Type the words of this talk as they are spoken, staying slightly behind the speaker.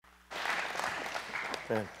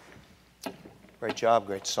Amen. Great job,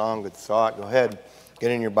 great song, good thought. Go ahead,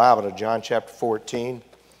 get in your Bible to John chapter 14.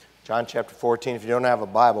 John chapter 14. If you don't have a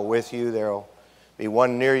Bible with you, there'll be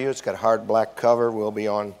one near you. It's got a hard black cover. We'll be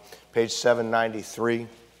on page 793.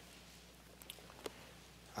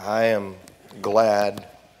 I am glad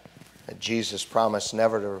that Jesus promised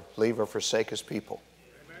never to leave or forsake his people.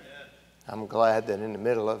 Amen. I'm glad that in the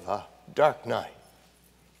middle of a dark night,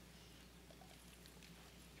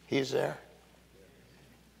 he's there.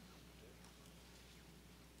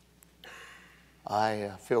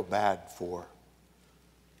 I feel bad for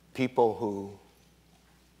people who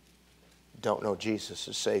don't know Jesus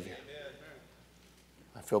as Savior.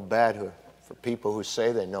 I feel bad for people who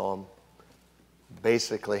say they know him,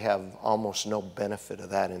 basically have almost no benefit of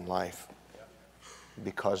that in life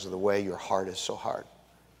because of the way your heart is so hard.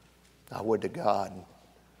 I would to God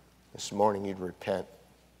this morning you'd repent.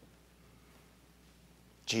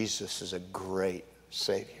 Jesus is a great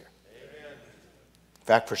Savior. In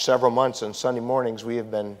fact, for several months on Sunday mornings, we have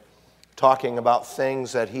been talking about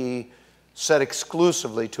things that he said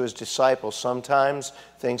exclusively to his disciples. Sometimes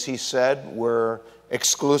things he said were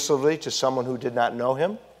exclusively to someone who did not know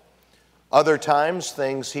him. Other times,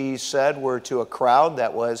 things he said were to a crowd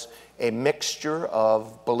that was a mixture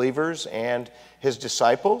of believers and his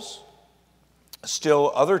disciples.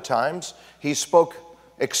 Still other times, he spoke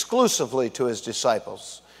exclusively to his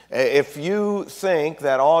disciples. If you think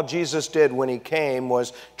that all Jesus did when he came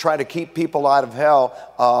was try to keep people out of hell,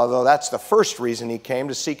 though that's the first reason he came,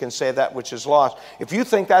 to seek and save that which is lost. If you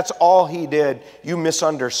think that's all he did, you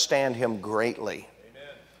misunderstand him greatly.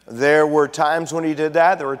 Amen. There were times when he did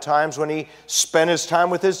that. There were times when he spent his time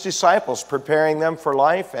with his disciples, preparing them for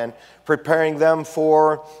life and preparing them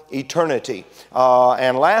for eternity.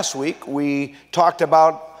 And last week we talked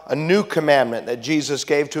about a new commandment that Jesus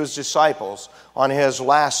gave to his disciples on his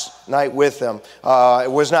last night with them.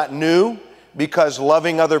 It was not new because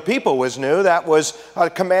loving other people was new. That was a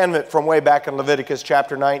commandment from way back in Leviticus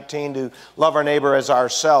chapter 19 to love our neighbor as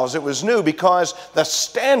ourselves. It was new because the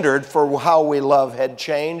standard for how we love had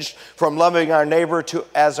changed from loving our neighbor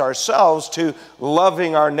as ourselves to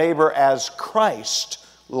loving our neighbor as Christ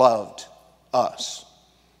loved us.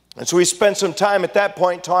 And so we spent some time at that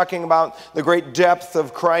point talking about the great depth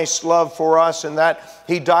of Christ's love for us, and that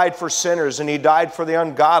he died for sinners and he died for the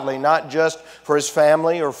ungodly, not just for his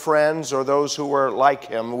family or friends or those who were like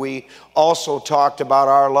him. We also talked about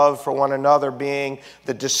our love for one another being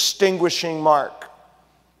the distinguishing mark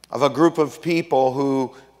of a group of people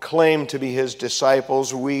who claim to be his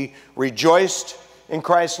disciples. We rejoiced in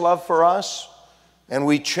Christ's love for us, and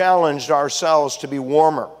we challenged ourselves to be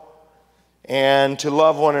warmer and to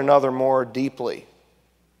love one another more deeply.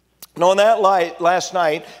 And on that last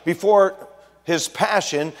night, before his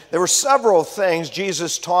passion, there were several things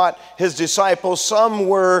Jesus taught his disciples. Some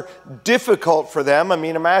were difficult for them. I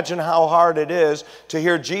mean, imagine how hard it is to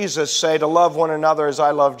hear Jesus say to love one another as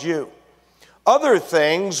I loved you. Other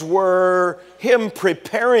things were him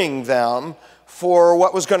preparing them for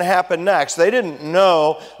what was going to happen next. They didn't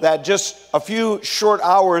know that just a few short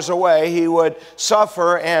hours away he would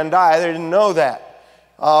suffer and die. They didn't know that.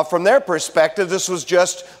 From their perspective, this was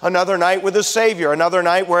just another night with the Savior, another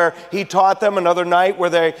night where he taught them, another night where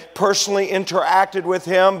they personally interacted with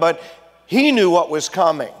him, but he knew what was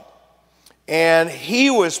coming. And he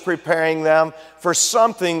was preparing them for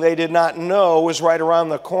something they did not know was right around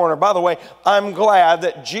the corner. By the way, I'm glad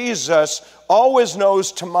that Jesus always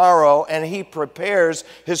knows tomorrow, and he prepares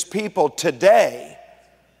his people today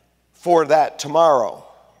for that tomorrow.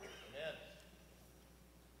 Amen.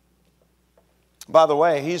 By the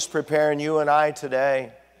way, he's preparing you and I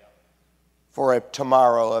today for a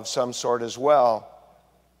tomorrow of some sort as well.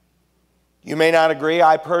 You may not agree.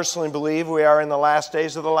 I personally believe we are in the last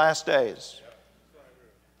days of the last days.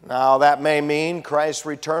 Now, that may mean Christ's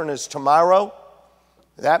return is tomorrow.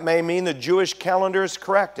 That may mean the Jewish calendar is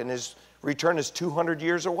correct and his return is 200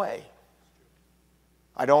 years away.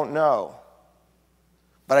 I don't know.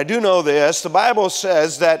 But I do know this. The Bible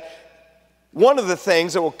says that one of the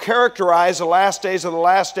things that will characterize the last days of the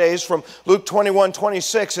last days from Luke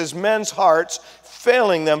 21:26 is men's hearts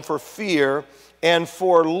failing them for fear and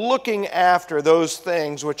for looking after those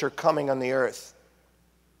things which are coming on the earth.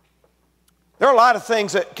 There are a lot of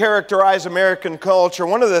things that characterize American culture.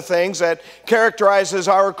 One of the things that characterizes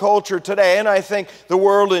our culture today, and I think the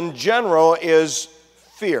world in general, is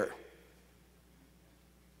fear.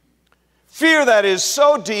 Fear that is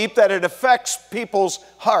so deep that it affects people's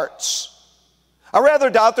hearts. I rather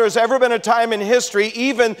doubt there's ever been a time in history,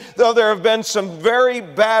 even though there have been some very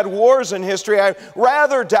bad wars in history, I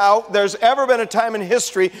rather doubt there's ever been a time in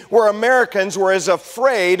history where Americans were as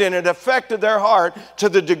afraid and it affected their heart to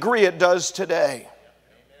the degree it does today.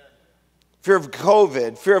 Fear of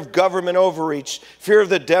COVID, fear of government overreach, fear of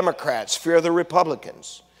the Democrats, fear of the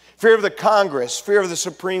Republicans, fear of the Congress, fear of the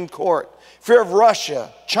Supreme Court, fear of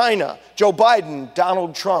Russia, China, Joe Biden,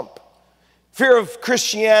 Donald Trump. Fear of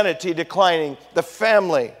Christianity declining, the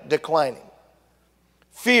family declining.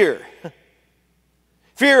 Fear.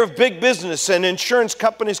 Fear of big business and insurance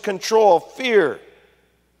companies' control. Fear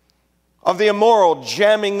of the immoral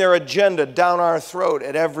jamming their agenda down our throat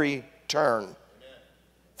at every turn.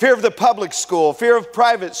 Fear of the public school, fear of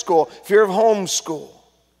private school, fear of homeschool.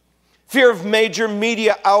 Fear of major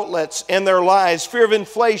media outlets and their lies. Fear of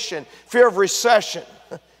inflation, fear of recession,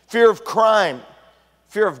 fear of crime,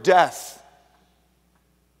 fear of death.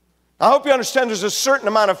 I hope you understand there's a certain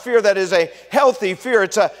amount of fear that is a healthy fear.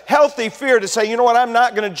 It's a healthy fear to say, you know what, I'm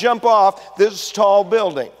not going to jump off this tall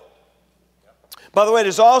building. By the way, it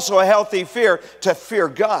is also a healthy fear to fear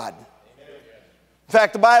God. In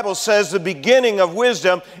fact, the Bible says the beginning of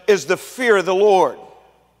wisdom is the fear of the Lord.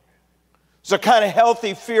 It's a kind of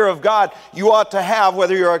healthy fear of God you ought to have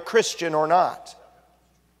whether you're a Christian or not.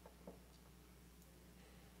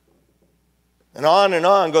 And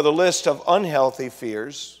on go the list of unhealthy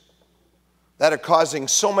fears that are causing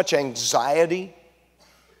so much anxiety.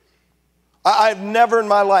 I've never in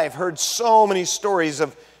my life heard so many stories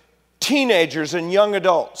of teenagers and young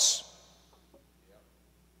adults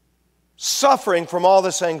suffering from all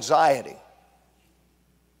this anxiety.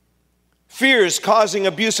 Fears causing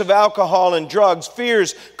abuse of alcohol and drugs.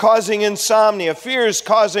 Fears causing insomnia. Fears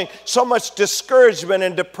causing so much discouragement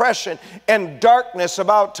and depression and darkness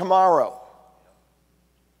about tomorrow.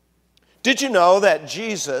 Did you know that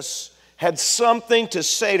Jesus had something to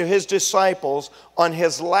say to his disciples on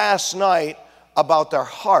his last night about their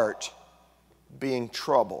heart being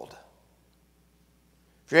troubled?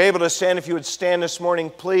 If you're able to stand, if you would stand this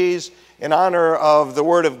morning, please, in honor of the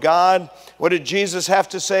Word of God. What did Jesus have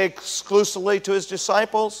to say exclusively to his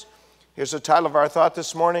disciples? Here's the title of our thought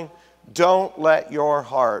this morning. Don't let your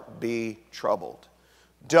heart be troubled.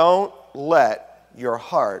 Don't let your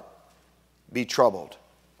heart be troubled.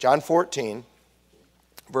 John 14.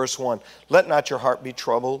 Verse 1, let not your heart be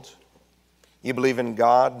troubled. You believe in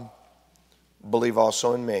God, believe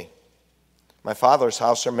also in me. My Father's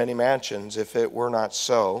house are many mansions. If it were not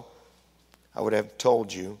so, I would have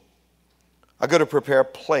told you. I go to prepare a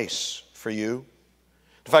place for you.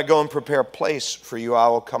 If I go and prepare a place for you, I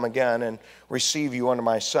will come again and receive you unto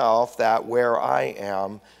myself, that where I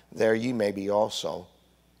am, there ye may be also.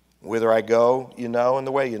 Whither I go, you know, and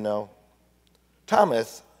the way you know.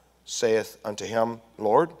 Thomas saith unto him,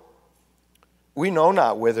 Lord, we know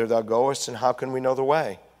not whither thou goest, and how can we know the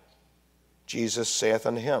way? Jesus saith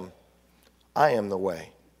unto him, I am the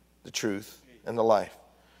way, the truth, and the life.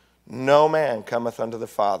 No man cometh unto the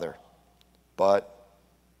Father, but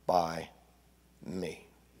by me.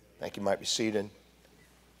 Thank you. You might be seated.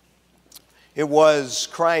 It was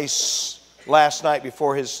Christ's last night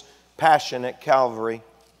before his passion at Calvary.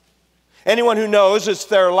 Anyone who knows it's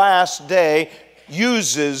their last day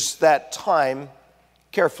uses that time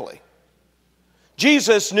carefully.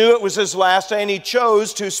 Jesus knew it was his last day, and he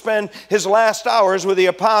chose to spend his last hours with the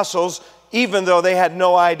apostles, even though they had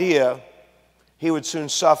no idea he would soon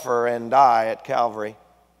suffer and die at Calvary.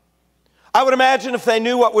 I would imagine if they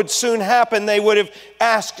knew what would soon happen, they would have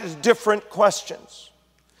asked different questions.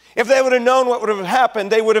 If they would have known what would have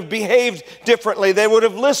happened, they would have behaved differently. They would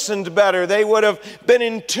have listened better. They would have been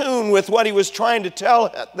in tune with what he was trying to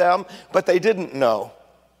tell them, but they didn't know.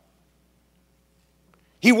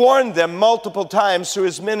 He warned them multiple times through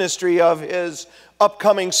his ministry of his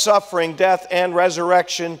upcoming suffering, death, and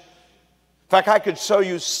resurrection. In fact, I could show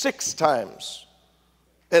you 6 times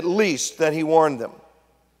at least that he warned them.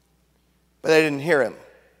 But they didn't hear him.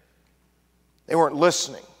 They weren't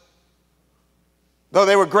listening. Though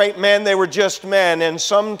they were great men, they were just men, and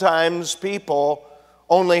sometimes people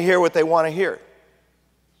only hear what they want to hear.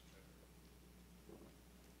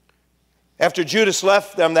 After Judas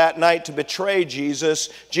left them that night to betray Jesus,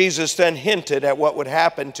 Jesus then hinted at what would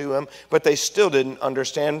happen to him, but they still didn't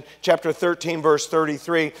understand. Chapter 13, verse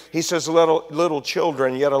 33, he says, little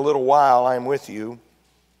children, yet a little while I am with you.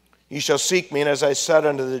 You shall seek me, and as I said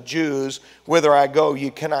unto the Jews, whither I go, ye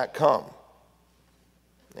cannot come.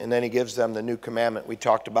 And then he gives them the new commandment we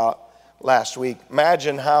talked about last week.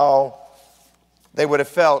 Imagine how they would have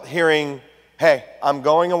felt hearing, hey, I'm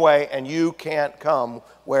going away and you can't come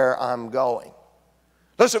where I'm going.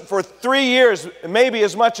 Listen, for 3 years, maybe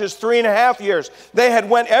as much as 3.5 years, they had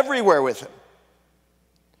went everywhere with him.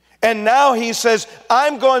 And now he says,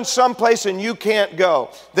 I'm going someplace and you can't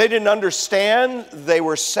go. They didn't understand. They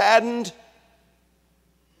were saddened.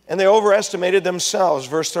 And they overestimated themselves.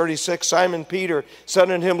 Verse 36, Simon Peter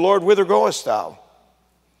said unto him, Lord, whither goest thou?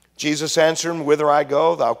 Jesus answered him, Whither I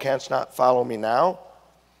go, thou canst not follow me now,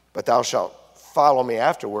 but thou shalt follow me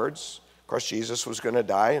afterwards. Of course, Jesus was going to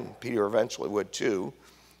die, and Peter eventually would too.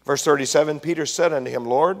 Verse 37, Peter said unto him,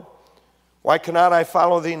 Lord, why cannot I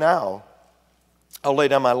follow thee now? I'll lay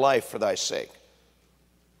down my life for thy sake.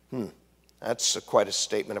 That's quite a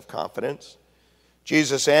statement of confidence.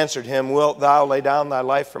 Jesus answered him, Wilt thou lay down thy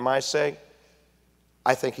life for my sake?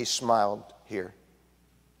 I think he smiled here.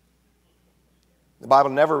 The Bible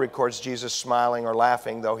never records Jesus smiling or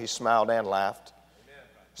laughing, though he smiled and laughed.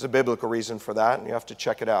 There's a biblical reason for that, and you have to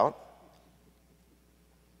check it out.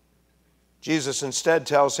 Jesus instead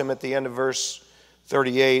tells him at the end of verse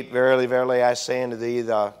 38, Verily, verily, I say unto thee,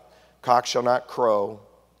 the cock shall not crow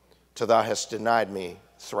till thou hast denied me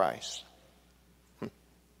thrice.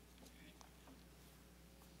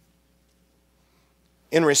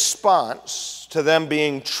 In response to them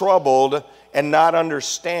being troubled and not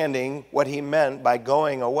understanding what he meant by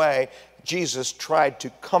going away, Jesus tried to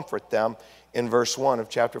comfort them in verse 1 of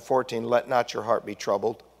chapter 14. Let not your heart be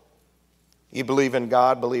troubled. You believe in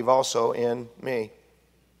God, believe also in me.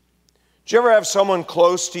 Did you ever have someone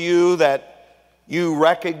close to you that you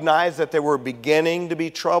recognized that they were beginning to be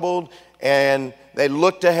troubled, and they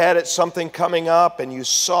looked ahead at something coming up, and you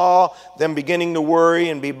saw them beginning to worry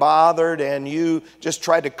and be bothered, and you just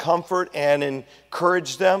tried to comfort and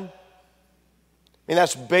encourage them? I mean,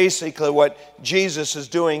 that's basically what Jesus is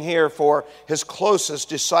doing here for his closest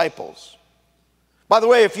disciples. By the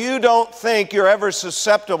way, if you don't think you're ever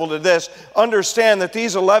susceptible to this, understand that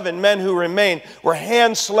these 11 men who remained were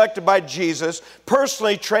hand-selected by Jesus,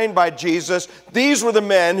 personally trained by Jesus. These were the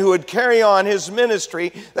men who would carry on his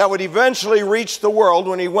ministry that would eventually reach the world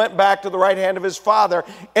when he went back to the right hand of his Father.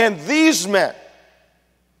 And these men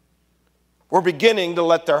were beginning to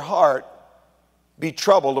let their heart be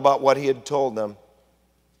troubled about what he had told them.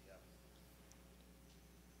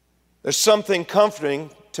 There's something comforting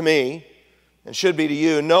to me, and should be to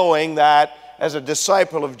you, knowing that as a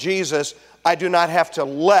disciple of Jesus, I do not have to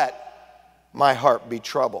let my heart be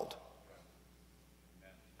troubled.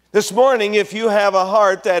 This morning, if you have a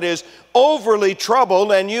heart that is overly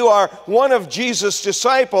troubled and you are one of Jesus'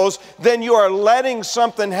 disciples, then you are letting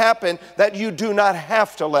something happen that you do not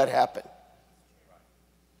have to let happen.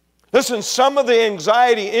 Listen, some of the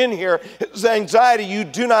anxiety in here is anxiety you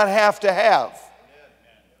do not have to have.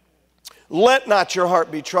 Let not your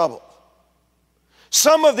heart be troubled.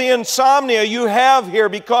 Some of the insomnia you have here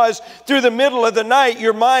because through the middle of the night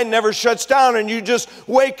your mind never shuts down and you just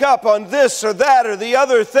wake up on this or that or the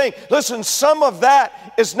other thing. Listen, some of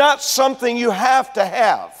that is not something you have to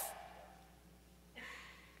have.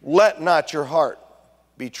 Let not your heart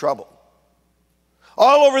be troubled.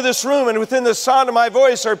 All over this room and within the sound of my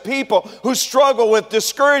voice are people who struggle with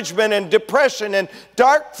discouragement and depression and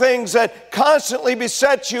dark things that constantly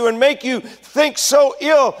beset you and make you think so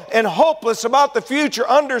ill and hopeless about the future.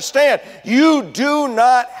 Understand, you do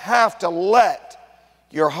not have to let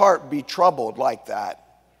your heart be troubled like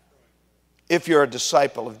that if you're a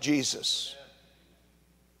disciple of Jesus.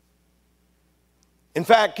 In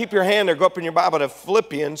fact, keep your hand or go up in your Bible to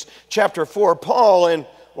Philippians chapter 4. Paul, in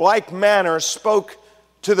like manner, spoke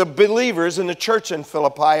to the believers in the church in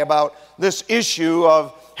Philippi about this issue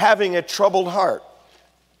of having a troubled heart.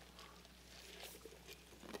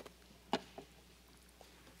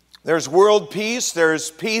 There's world peace,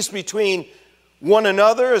 there's peace between one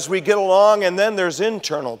another as we get along, and then there's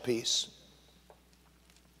internal peace.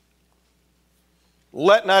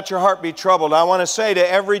 Let not your heart be troubled. I want to say to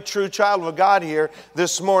every true child of God here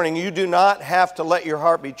this morning, you do not have to let your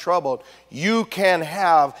heart be troubled. You can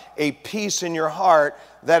have a peace in your heart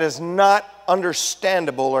that is not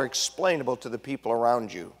understandable or explainable to the people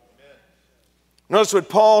around you. Amen. Notice what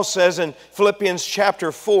Paul says in Philippians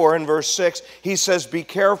chapter 4 and verse 6. He says, be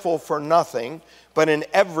careful for nothing, but in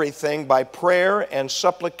everything by prayer and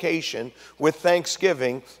supplication with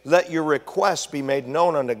thanksgiving, let your requests be made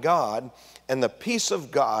known unto God, and the peace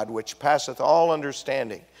of God, which passeth all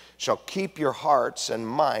understanding, shall keep your hearts and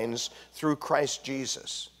minds through Christ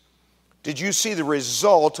Jesus. Did you see the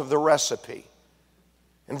result of the recipe?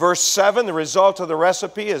 In verse 7, the result of the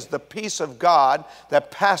recipe is the peace of God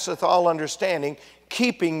that passeth all understanding,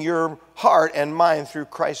 keeping your heart and mind through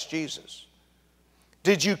Christ Jesus.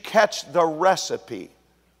 Did you catch the recipe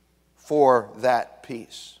for that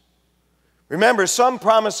peace? Remember, some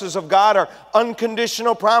promises of God are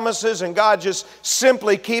unconditional promises, and God just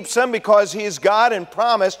simply keeps them because He is God and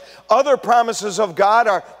promised. Other promises of God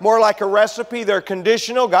are more like a recipe. They're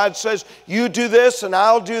conditional. God says, you do this and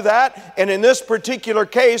I'll do that. And in this particular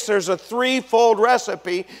case, there's a threefold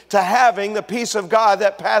recipe to having the peace of God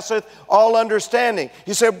that passeth all understanding.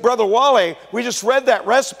 You say, Brother Wally, we just read that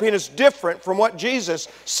recipe and it's different from what Jesus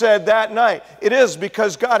said that night. It is,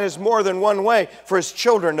 because God has more than one way for His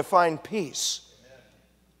children to find peace.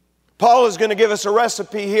 Paul is going to give us a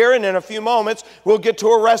recipe here, and in a few moments we'll get to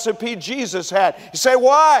a recipe Jesus had. You say,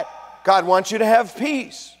 why? God wants you to have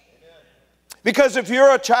peace. Because if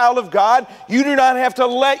you're a child of God, you do not have to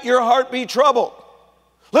let your heart be troubled.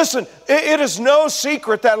 Listen, it is no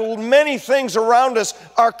secret that many things around us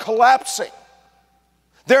are collapsing.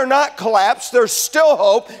 They're not collapsed. There's still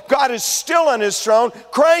hope. God is still on His throne.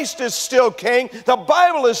 Christ is still King. The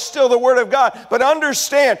Bible is still the Word of God. But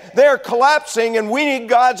understand, they're collapsing, and we need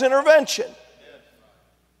God's intervention.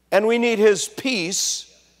 And we need His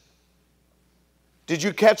peace. Did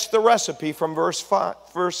you catch the recipe from verse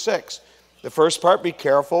 6? The first part, be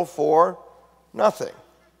careful for nothing.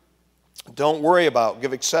 Don't worry about,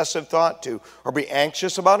 give excessive thought to, or be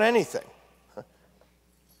anxious about anything.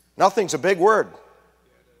 Nothing's a big word.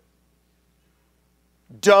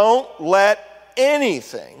 Don't let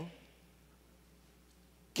anything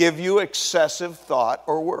give you excessive thought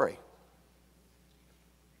or worry.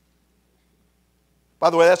 By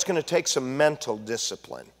the way, that's going to take some mental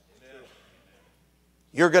discipline.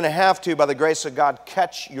 You're going to have to, by the grace of God,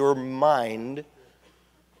 catch your mind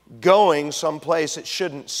going someplace it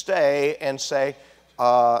shouldn't stay and say,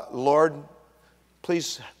 Lord,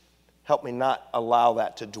 please help me not allow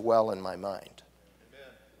that to dwell in my mind.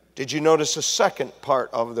 Did you notice the second part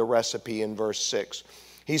of the recipe in verse 6?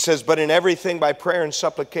 He says, but in everything by prayer and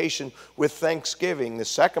supplication with thanksgiving. The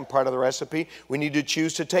second part of the recipe, we need to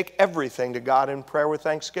choose to take everything to God in prayer with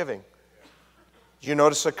thanksgiving. Did you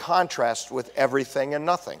notice the contrast with everything and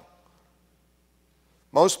nothing?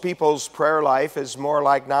 Most people's prayer life is more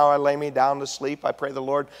like, now I lay me down to sleep. I pray the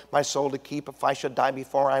Lord my soul to keep. If I should die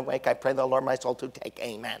before I wake, I pray the Lord my soul to take.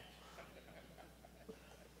 Amen.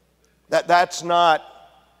 That's not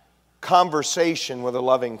conversation with a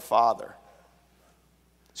loving Father.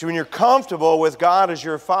 See, when you're comfortable with God as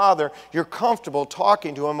your Father, you're comfortable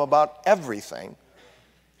talking to Him about everything.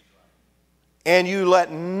 And you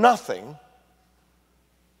let nothing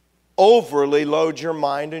overly load your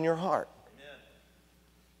mind and your heart. Amen.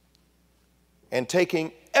 And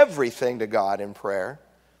taking everything to God in prayer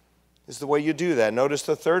is the way you do that. Notice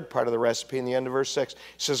the third part of the recipe in the end of verse 6. It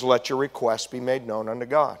says, let your requests be made known unto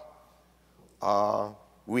God.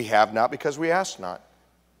 We have not because we ask not.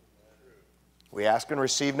 We ask and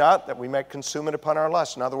receive not, that we may consume it upon our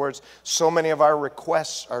lust. In other words, so many of our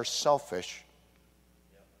requests are selfish.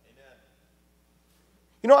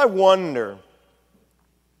 You know, I wonder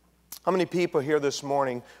how many people here this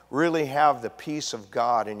morning really have the peace of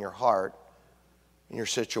God in your heart, in your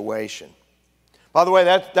situation. By the way,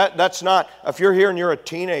 that's not, if you're here and you're a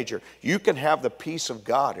teenager, you can have the peace of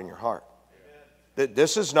God in your heart.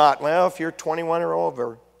 This is not, well, if you're 21 or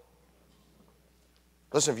over.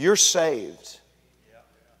 Listen, if you're saved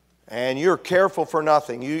and you're careful for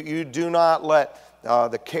nothing, you do not let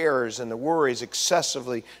the cares and the worries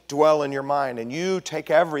excessively dwell in your mind, and you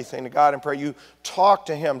take everything to God in prayer. You talk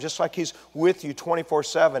to Him just like He's with you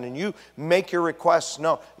 24/7, and you make your requests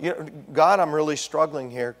known. God, I'm really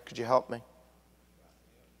struggling here. Could you help me?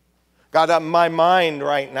 God, my mind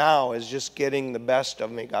right now is just getting the best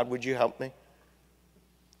of me. God, would you help me?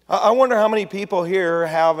 I wonder how many people here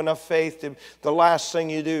have enough faith to, the last thing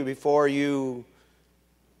you do before you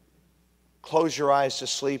close your eyes to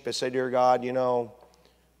sleep is say, dear God, you know,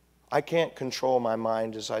 I can't control my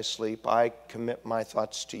mind as I sleep. I commit my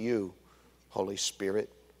thoughts to you, Holy Spirit.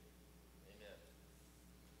 Amen.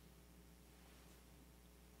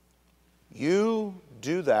 You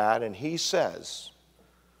do that, and He says,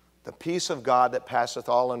 the peace of God that passeth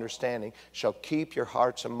all understanding shall keep your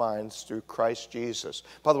hearts and minds through Christ Jesus.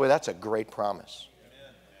 By the way, that's a great promise.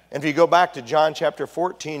 Amen. And if you go back to John chapter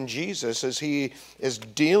 14, Jesus, as He is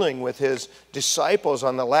dealing with His disciples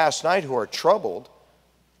on the last night who are troubled,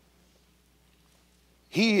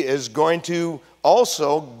 He is going to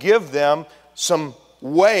also give them some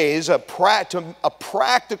ways, a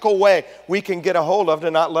practical way we can get a hold of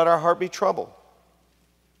to not let our heart be troubled.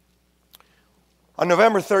 On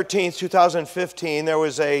November 13th, 2015, there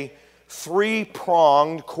was a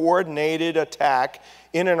three-pronged coordinated attack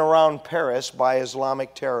in and around Paris by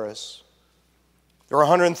Islamic terrorists. There were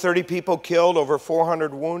 130 people killed, over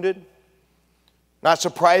 400 wounded. Not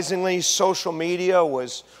surprisingly, social media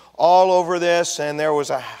was all over this, and there was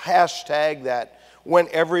a hashtag that went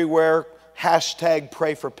everywhere, hashtag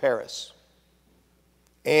Pray for Paris.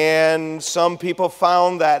 And some people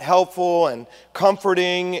found that helpful and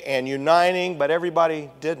comforting and uniting, but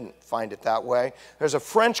everybody didn't find it that way. There's a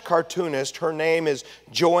French cartoonist, her name is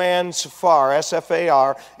Joanne Safar,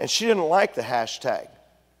 S-F-A-R, and she didn't like the hashtag.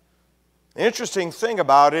 The interesting thing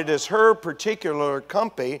about it is her particular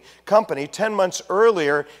company 10 months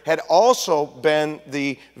earlier had also been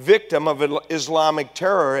the victim of Islamic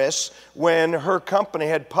terrorists when her company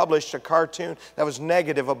had published a cartoon that was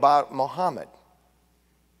negative about Muhammad.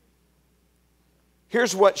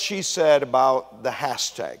 Here's what she said about the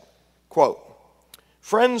hashtag. Quote,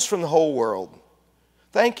 "Friends from the whole world,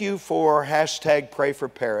 thank you for hashtag Pray for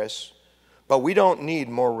Paris, but we don't need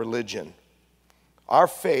more religion. Our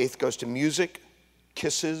faith goes to music,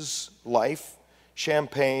 kisses, life,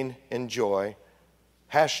 champagne, and joy.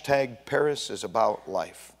 Hashtag Paris is about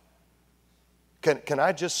life." Can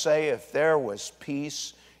I just say, if there was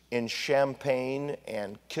peace in champagne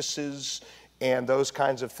and kisses and those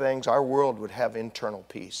kinds of things, our world would have internal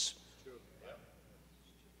peace.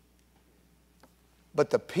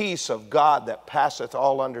 But the peace of God that passeth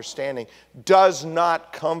all understanding does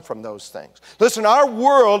not come from those things. Listen, our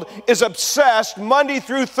world is obsessed Monday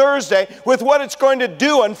through Thursday with what it's going to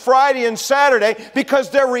do on Friday and Saturday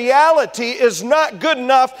because their reality is not good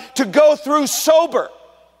enough to go through sober.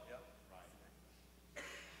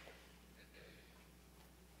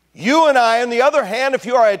 You and I, on the other hand, if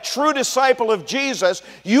you are a true disciple of Jesus,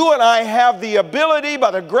 you and I have the ability,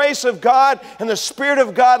 by the grace of God and the Spirit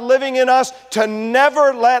of God living in us, to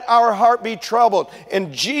never let our heart be troubled.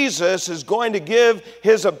 And Jesus is going to give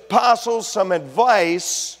His apostles some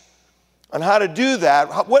advice on how to do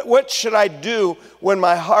that. What should I do when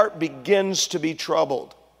my heart begins to be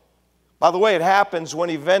troubled? By the way, it happens when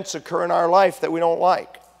events occur in our life that we don't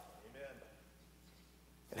like.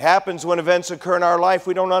 It happens when events occur in our life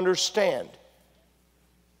we don't understand.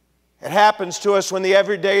 It happens to us when the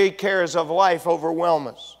everyday cares of life overwhelm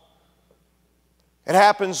us. It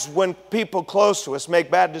happens when people close to us make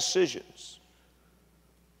bad decisions.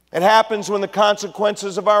 It happens when the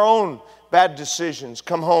consequences of our own bad decisions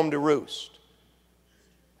come home to roost.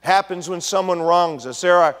 It happens when someone wrongs us.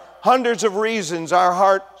 There are hundreds of reasons our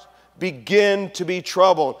hearts begin to be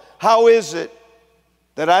troubled. How is it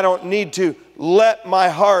that I don't need to let my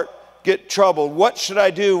heart get troubled? What should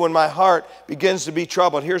I do when my heart begins to be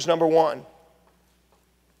troubled? Here's number one.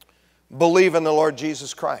 Believe in the Lord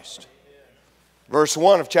Jesus Christ. Verse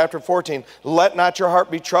 1 of chapter 14. Let not your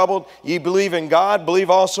heart be troubled. Ye believe in God, believe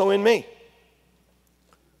also in me.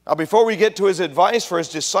 Now, before we get to his advice for his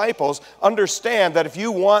disciples, understand that if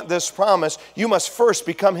you want this promise, you must first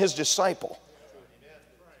become his disciple.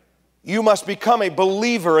 You must become a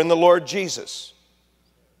believer in the Lord Jesus.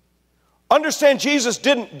 Understand, Jesus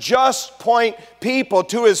didn't just point people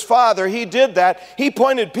to his Father. He did that. He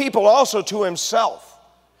pointed people also to himself.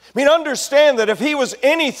 I mean, understand that if he was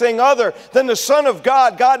anything other than the Son of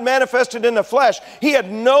God, God manifested in the flesh, he had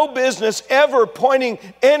no business ever pointing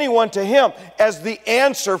anyone to him as the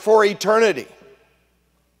answer for eternity.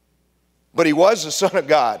 But he was the Son of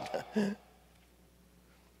God.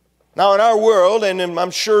 Now, in our world, and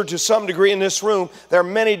I'm sure to some degree in this room, there are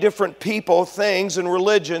many different people, things, and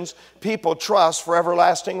religions people trust for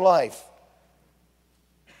everlasting life.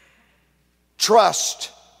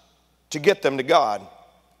 Trust to get them to God.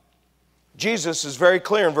 Jesus is very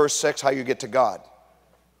clear in verse 6 how you get to God.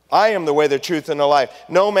 I am the way, the truth, and the life.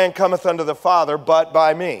 No man cometh unto the Father but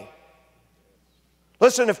by me.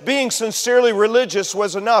 Listen, if being sincerely religious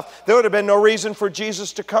was enough, there would have been no reason for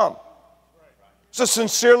Jesus to come. It's a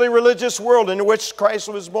sincerely religious world in which Christ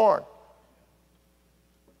was born.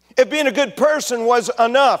 If being a good person was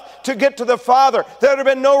enough to get to the Father, there would have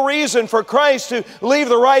been no reason for Christ to leave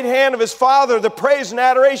the right hand of his Father, the praise and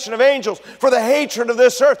adoration of angels, for the hatred of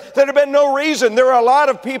this earth. There would have been no reason. There are a lot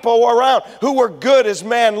of people around who were good as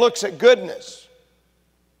man looks at goodness.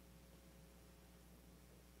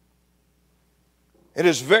 It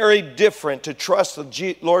is very different to trust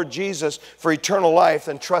the Lord Jesus for eternal life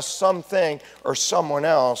than trust something or someone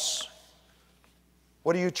else.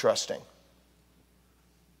 What are you trusting?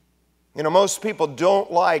 You know, most people don't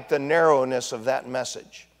like the narrowness of that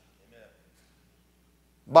message. Amen.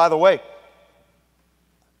 By the way,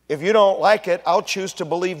 if you don't like it, I'll choose to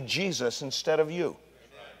believe Jesus instead of you. Amen.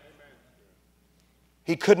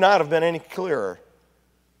 He could not have been any clearer.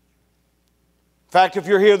 In fact, if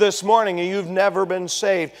you're here this morning and you've never been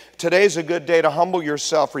saved, today's a good day to humble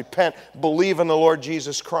yourself, repent, believe in the Lord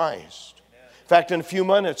Jesus Christ. In fact, in a few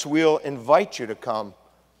minutes, we'll invite you to come.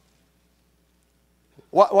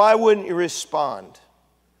 Why wouldn't you respond?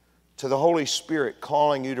 to the Holy Spirit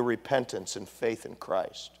calling you to repentance and faith in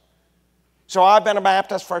Christ. So I've been a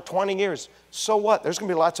Baptist for 20 years. So what? There's going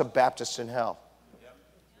to be lots of Baptists in hell.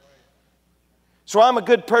 So I'm a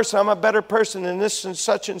good person. I'm a better person than this and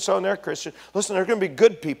such and so, and they're Christian. Listen, there are going to be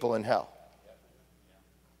good people in hell.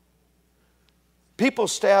 People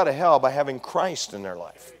stay out of hell by having Christ in their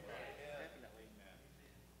life.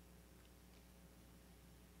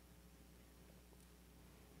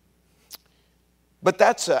 But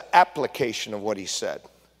that's an application of what he said.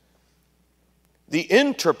 The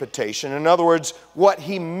interpretation, in other words, what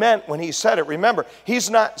he meant when he said it. Remember, he's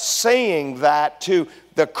not saying that to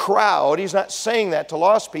the crowd. He's not saying that to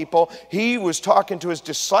lost people. He was talking to his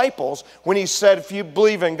disciples when he said, if you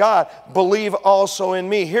believe in God, believe also in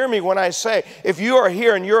me. Hear me when I say, if you are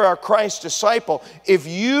here and you're a Christ disciple, if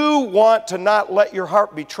you want to not let your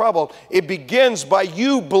heart be troubled, it begins by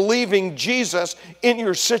you believing Jesus in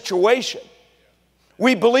your situation.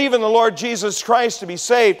 We believe in the Lord Jesus Christ to be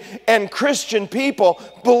saved, and Christian people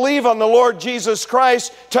believe on the Lord Jesus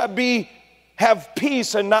Christ to have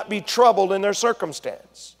peace and not be troubled in their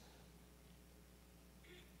circumstance.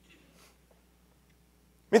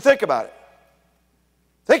 I mean, think about it.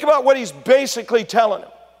 Think about what he's basically telling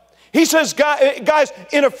them. He says, guys,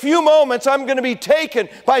 in a few moments I'm going to be taken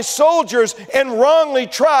by soldiers and wrongly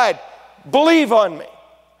tried. Believe on me.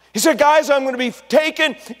 He said, guys, I'm going to be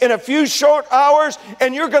taken in a few short hours,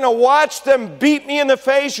 and you're going to watch them beat me in the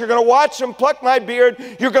face. You're going to watch them pluck my beard.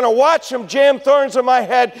 You're going to watch them jam thorns in my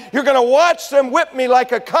head. You're going to watch them whip me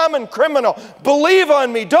like a common criminal. Believe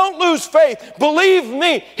on me. Don't lose faith. Believe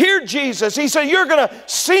me. Hear Jesus. He said, you're going to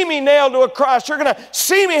see me nailed to a cross. You're going to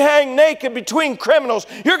see me hang naked between criminals.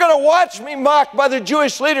 You're going to watch me mocked by the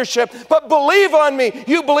Jewish leadership. But believe on me.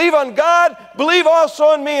 You believe on God, believe also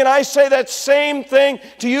on me. And I say that same thing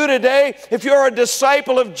to you today. If you're a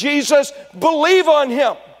disciple of Jesus, believe on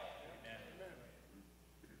him.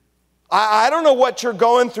 I don't know what you're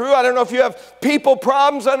going through. I don't know if you have people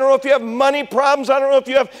problems. I don't know if you have money problems. I don't know if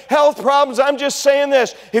you have health problems. I'm just saying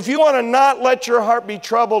this. If you want to not let your heart be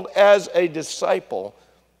troubled as a disciple,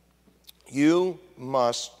 you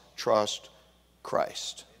must trust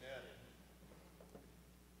Christ.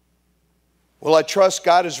 Will I trust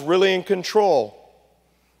God is really in control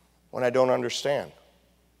when I don't understand?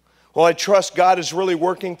 Well, I trust God is really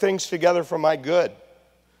working things together for my good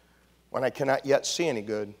when I cannot yet see any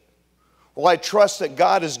good. Well, I trust that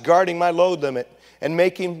God is guarding my load limit and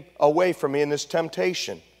making a way for me in this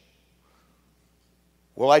temptation.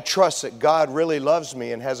 Well, I trust that God really loves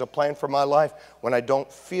me and has a plan for my life when I don't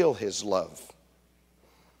feel his love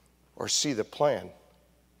or see the plan.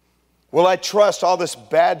 Will I trust all this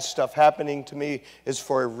bad stuff happening to me is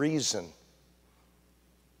for a reason?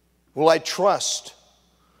 Will I trust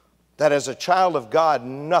that as a child of God,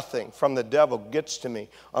 nothing from the devil gets to me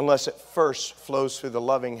unless it first flows through the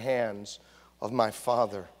loving hands of my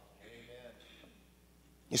Father? Amen.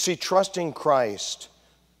 You see, trusting Christ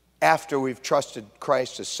after we've trusted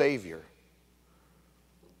Christ as Savior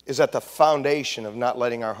is at the foundation of not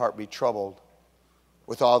letting our heart be troubled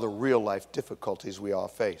with all the real life difficulties we all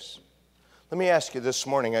face. Let me ask you this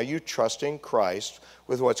morning, are you trusting Christ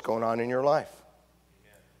with what's going on in your life?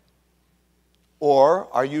 Or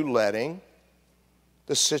are you letting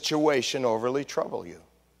the situation overly trouble you?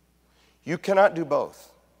 You cannot do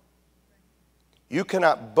both. You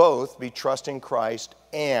cannot both be trusting Christ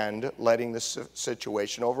and letting the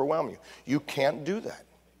situation overwhelm you. You can't do that.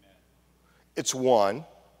 It's one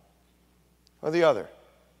or the other.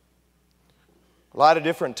 A lot of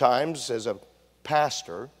different times as a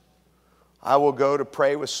pastor, I will go to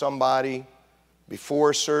pray with somebody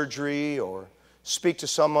before surgery or speak to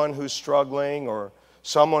someone who's struggling or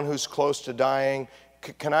someone who's close to dying.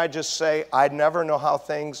 Can I just say, I never know how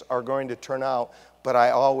things are going to turn out, but I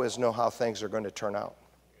always know how things are going to turn out.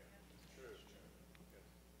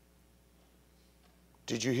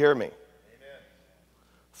 Did you hear me? Amen.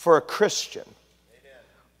 For a Christian, amen,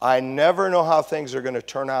 I never know how things are going to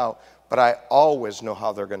turn out, but I always know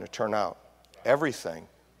how they're going to turn out. Everything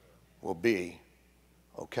will be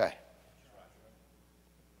okay.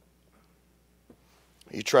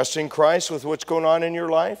 Are you trusting Christ with what's going on in your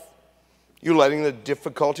life? You letting the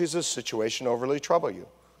difficulties of the situation overly trouble you?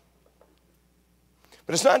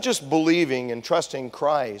 But it's not just believing and trusting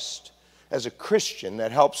Christ as a Christian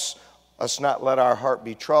that helps us not let our heart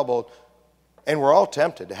be troubled. And we're all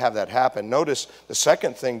tempted to have that happen. Notice the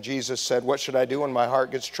second thing Jesus said, what should I do when my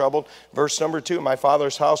heart gets troubled? Verse number 2, in my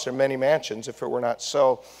Father's house are many mansions. If it were not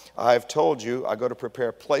so, I've told you, I go to prepare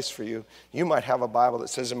a place for you. You might have a Bible that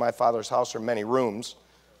says in my Father's house are many rooms.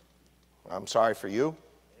 I'm sorry for you.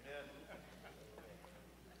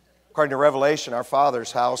 According to Revelation, our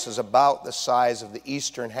Father's house is about the size of the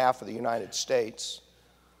eastern half of the United States,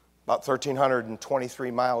 about 1,323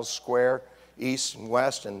 miles square, east and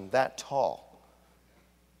west, and that tall.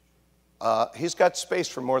 He's got space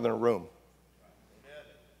for more than a room.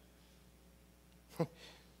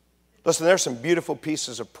 Listen, there's some beautiful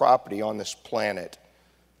pieces of property on this planet,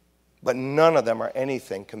 but none of them are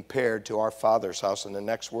anything compared to our Father's house in the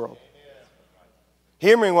next world.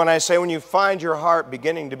 Hear me when I say, when you find your heart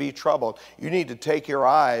beginning to be troubled, you need to take your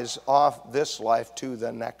eyes off this life to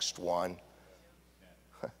the next one.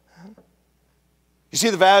 You see,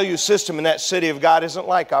 the value system in that city of God isn't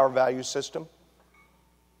like our value system.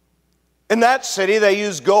 In that city, they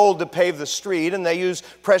use gold to pave the street, and they use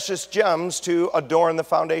precious gems to adorn the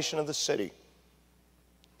foundation of the city.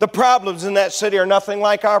 The problems in that city are nothing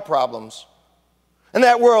like our problems. In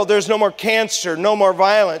that world, there's no more cancer, no more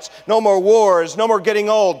violence, no more wars, no more getting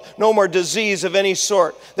old, no more disease of any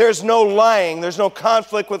sort. There's no lying. There's no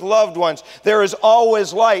conflict with loved ones. There is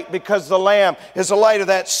always light because the Lamb is the light of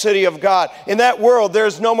that city of God. In that world,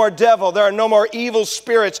 there's no more devil. There are no more evil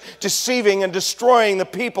spirits deceiving and destroying the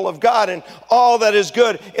people of God and all that is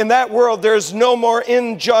good. In that world, there's no more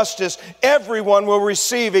injustice. Everyone will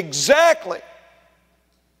receive exactly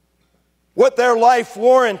what their life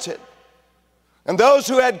warranted. And those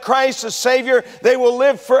who had Christ as Savior, they will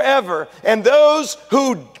live forever. And those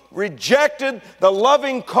who rejected the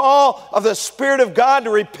loving call of the Spirit of God to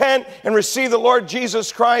repent and receive the Lord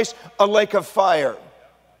Jesus Christ, a lake of fire.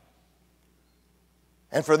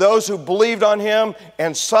 And for those who believed on Him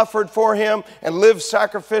and suffered for Him and lived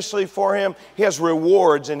sacrificially for Him, He has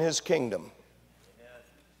rewards in His kingdom.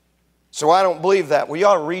 So I don't believe that. Well, you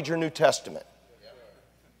ought to read your New Testament.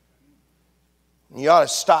 You ought to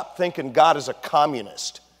stop thinking God is a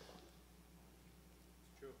communist.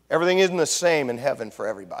 Everything isn't the same in heaven for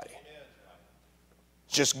everybody.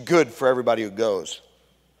 It's just good for everybody who goes.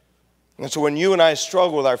 And so when you and I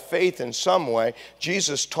struggle with our faith in some way,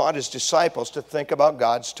 Jesus taught His disciples to think about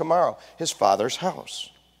God's tomorrow, His Father's house.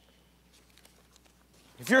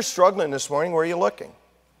 If you're struggling this morning, where are you looking?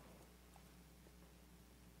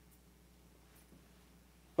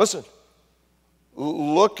 Listen.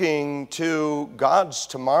 Looking to God's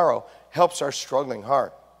tomorrow helps our struggling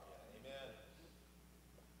heart. Amen.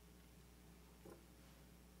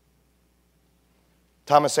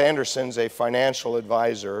 Thomas Anderson's a financial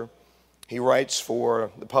advisor. He writes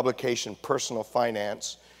for the publication Personal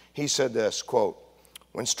Finance. He said this, quote,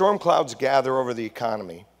 "When storm clouds gather over the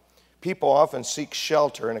economy, people often seek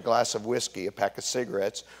shelter in a glass of whiskey, a pack of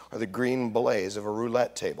cigarettes, or the green blaze of a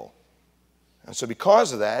roulette table. And so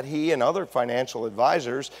because of that, he and other financial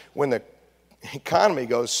advisors, when the economy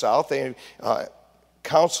goes south, they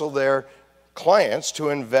counsel their clients to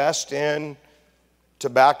invest in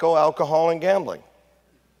tobacco, alcohol, and gambling.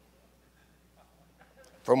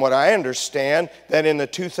 From what I understand, that in the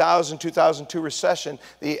 2000-2002 recession,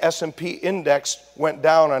 the S&P index went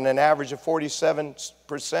down on an average of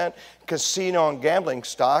 47%. Casino and gambling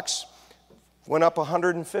stocks went up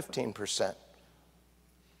 115%.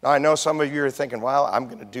 Now, I know some of you are thinking, well, I'm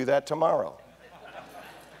going to do that tomorrow.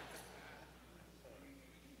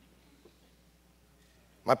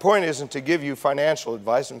 My point isn't to give you financial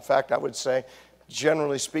advice. In fact, I would say,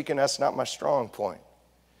 generally speaking, that's not my strong point.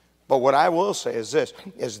 But what I will say is this,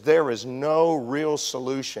 is there is no real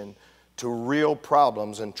solution to real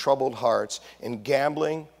problems and troubled hearts in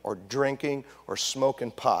gambling or drinking or smoking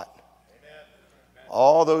pot. Amen.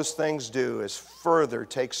 All those things do is further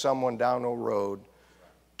take someone down a road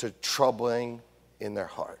to troubling in their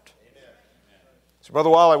heart. Amen. So, Brother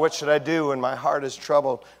Wally, what should I do when my heart is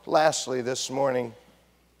troubled? Lastly, this morning,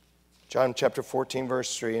 John chapter 14,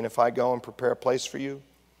 verse 3, "And if I go and prepare a place for you,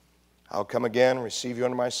 I'll come again and receive you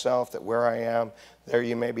unto myself, that where I am, there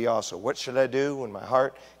you may be also." What should I do when my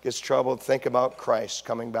heart gets troubled? Think about Christ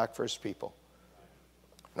coming back for His people.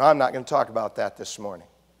 Now, I'm not going to talk about that this morning,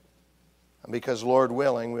 because Lord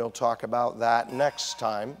willing, we'll talk about that next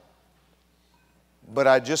time. But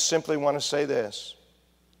I just simply want to say this.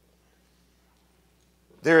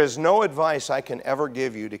 There is no advice I can ever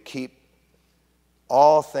give you to keep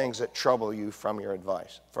all things that trouble you from your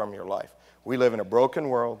advice, from your life. We live in a broken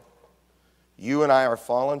world. You and I are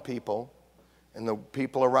fallen people, and the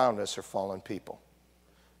people around us are fallen people.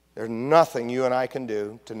 There's nothing you and I can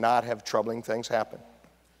do to not have troubling things happen.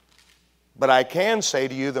 But I can say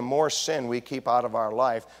to you, the more sin we keep out of our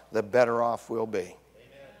life, the better off we'll be.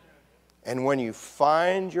 And when you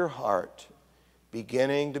find your heart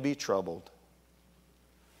beginning to be troubled,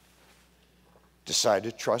 decide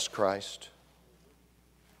to trust Christ.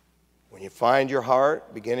 When you find your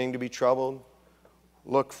heart beginning to be troubled,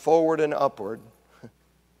 look forward and upward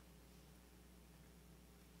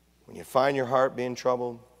When you find your heart being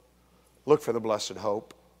troubled, look for the blessed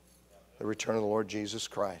hope, the return of the Lord Jesus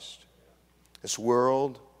Christ. This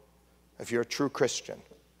world, if you're a true Christian,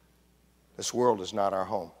 this world is not our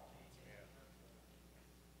home.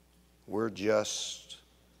 We're just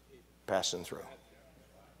passing through.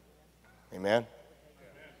 Amen?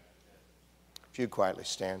 If you'd quietly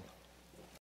stand.